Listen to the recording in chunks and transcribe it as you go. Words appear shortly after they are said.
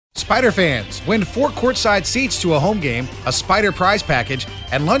Spider fans, win 4 courtside seats to a home game, a Spider prize package,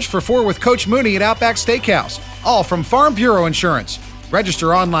 and lunch for 4 with Coach Mooney at Outback Steakhouse. All from Farm Bureau Insurance.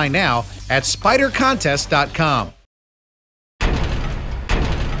 Register online now at spidercontest.com.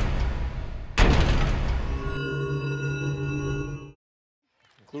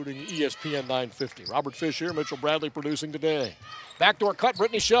 Including ESPN 950. Robert Fish here, Mitchell Bradley producing today. Backdoor cut,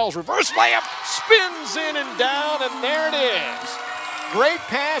 Brittani Shells, reverse layup, spins in and down, and there it is. Great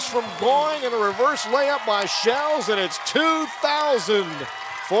pass from Going and a reverse layup by Shells, and it's 2,000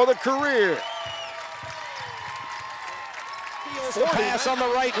 for the career. The pass on the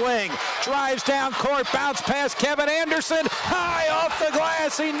right wing, drives down court, bounce past Kevin Anderson, high off the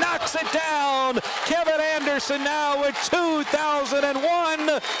glass, he knocks it down. Kevin Anderson now with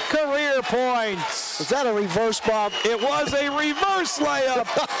 2,001 career points. Was that a reverse bomb? It was a reverse layup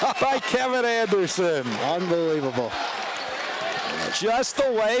by Kevin Anderson. Unbelievable. Just the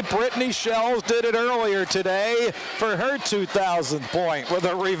way Brittani Shells did it earlier today for her 2,000th point with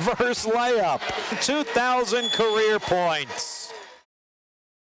a reverse layup. 2,000 career points.